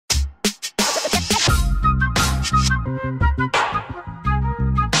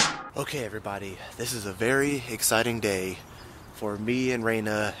Okay everybody, this is a very exciting day for me and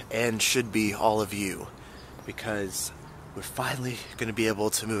Rayna, and should be all of you, because we're finally going to be able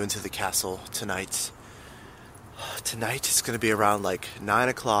to move into the castle tonight. Tonight is going to be around like 9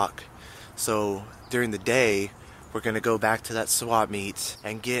 o'clock, so during the day we're going to go back to that swap meet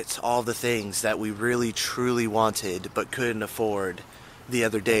and get all the things that we really truly wanted but couldn't afford the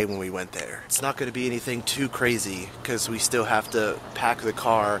other day when we went there. It's not going to be anything too crazy because we still have to pack the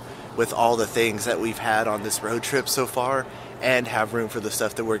car with all the things that we've had on this road trip so far and have room for the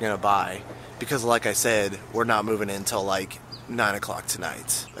stuff that we're going to buy, because like I said, we're not moving in until like 9 o'clock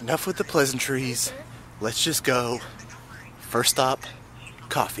tonight. Enough with the pleasantries, let's just go. First stop,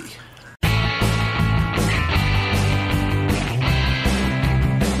 coffee.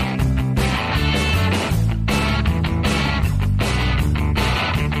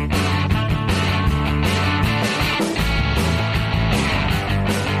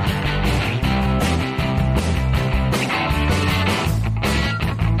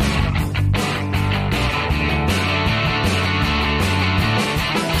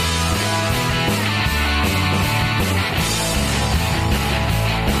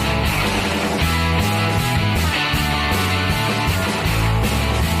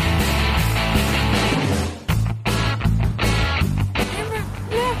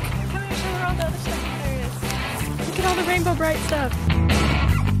 Rainbow bright stuff.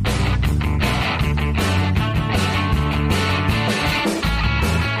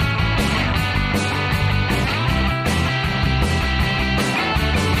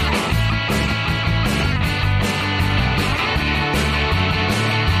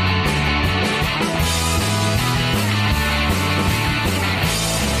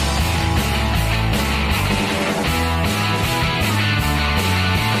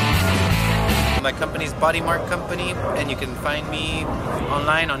 My company's Body Mark Company, and you can find me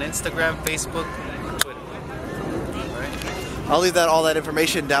online on Instagram, Facebook, Twitter. I'll leave all that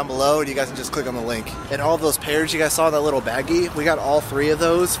information down below, and you guys can just click on the link. And all of those pears you guys saw in that little baggie, we got all 3 of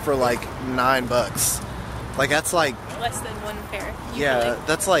those for like $9. Like that's like less than one pear. Yeah,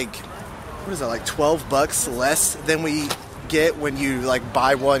 that's like, what is that, like 12 bucks less than we get when you like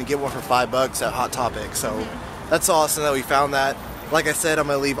buy one get one for $5 at Hot Topic. So that's awesome that we found that. Like I said, I'm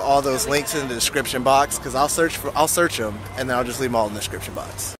gonna leave all those links in the description box because I'll search them and then I'll just leave them all in the description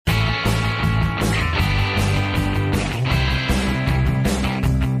box.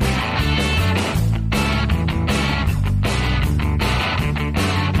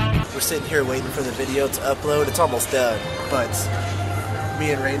 We're sitting here waiting for the video to upload. It's almost done, but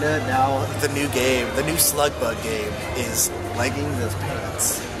me and Rayna, now the new game, the new slug bug game, is leggings as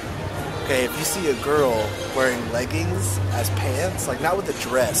pants. Okay, if you see a girl wearing leggings as pants, like not with a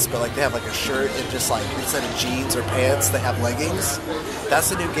dress, but like they have like a shirt and just like instead of jeans or pants, they have leggings. That's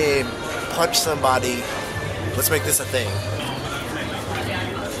the new game. Punch somebody. Let's make this a thing.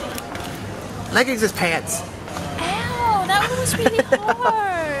 Leggings as pants. Ow, that one was really hard.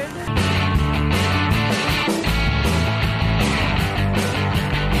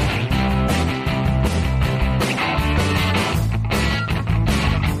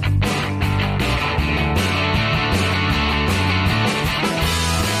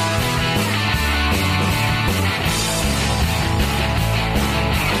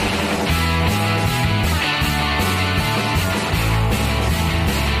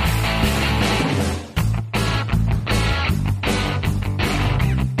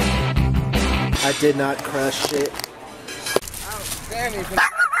 I did not crush it.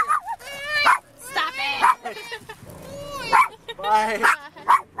 Stop it! Bye.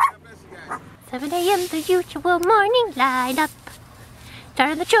 7 a.m. the usual morning lineup.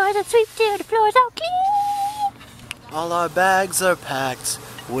 Start on the chores and sweep till the floor's all clean. All our bags are packed.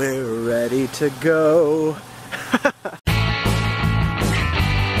 We're ready to go.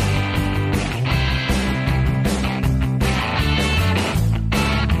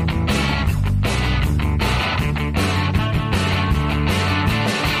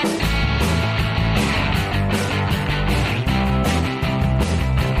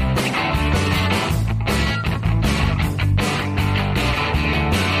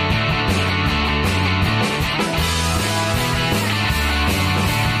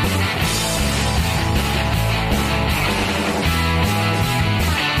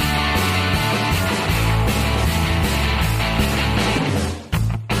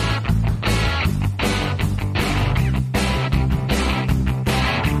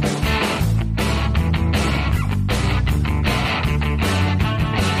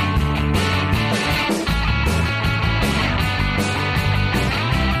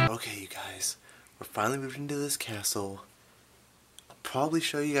 finally moved into this castle. probably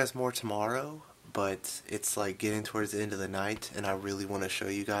show you guys more tomorrow, but it's like getting towards the end of the night, and I really want to show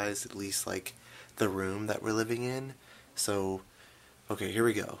you guys at least like the room that we're living in. So, okay, here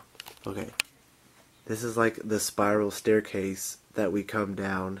we go. Okay, this is like the spiral staircase that we come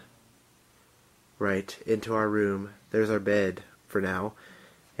down right into our room. There's our bed for now,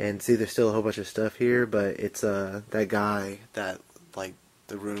 and see, there's still a whole bunch of stuff here, but it's that guy that like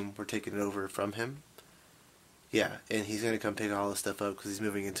the room we're taking it over from him. Yeah, and he's gonna come pick all this stuff up because he's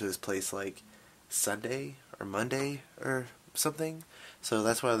moving into his place like Sunday or Monday or something. So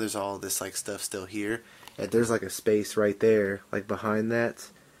that's why there's all this like stuff still here. And there's like a space right there, like behind that.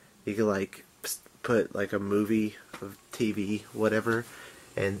 You could like put like a movie of TV, whatever.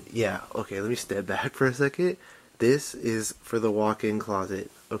 And yeah, okay, let me step back for a second. This is for the walk-in closet,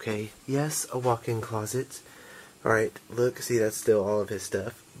 okay? Yes, a walk-in closet. Alright, look, see, that's still all of his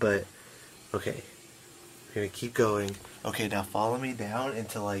stuff. But, okay, we're gonna keep going. Okay, now follow me down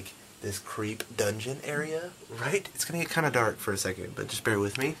into like this creep dungeon area, right? It's gonna get kind of dark for a second, but just bear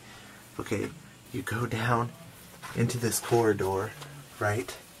with me. Okay, you go down into this corridor,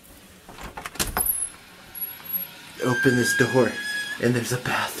 right? Open this door, and there's a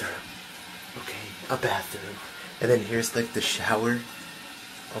bathroom. Okay, a bathroom. And then here's like the shower.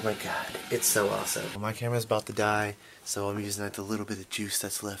 Oh my god, it's so awesome. Well, my camera's about to die, so I'm using like the little bit of juice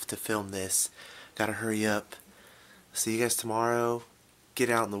that's left to film this. Gotta hurry up. See you guys tomorrow. Get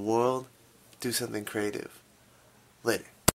out in the world. Do something creative. Later.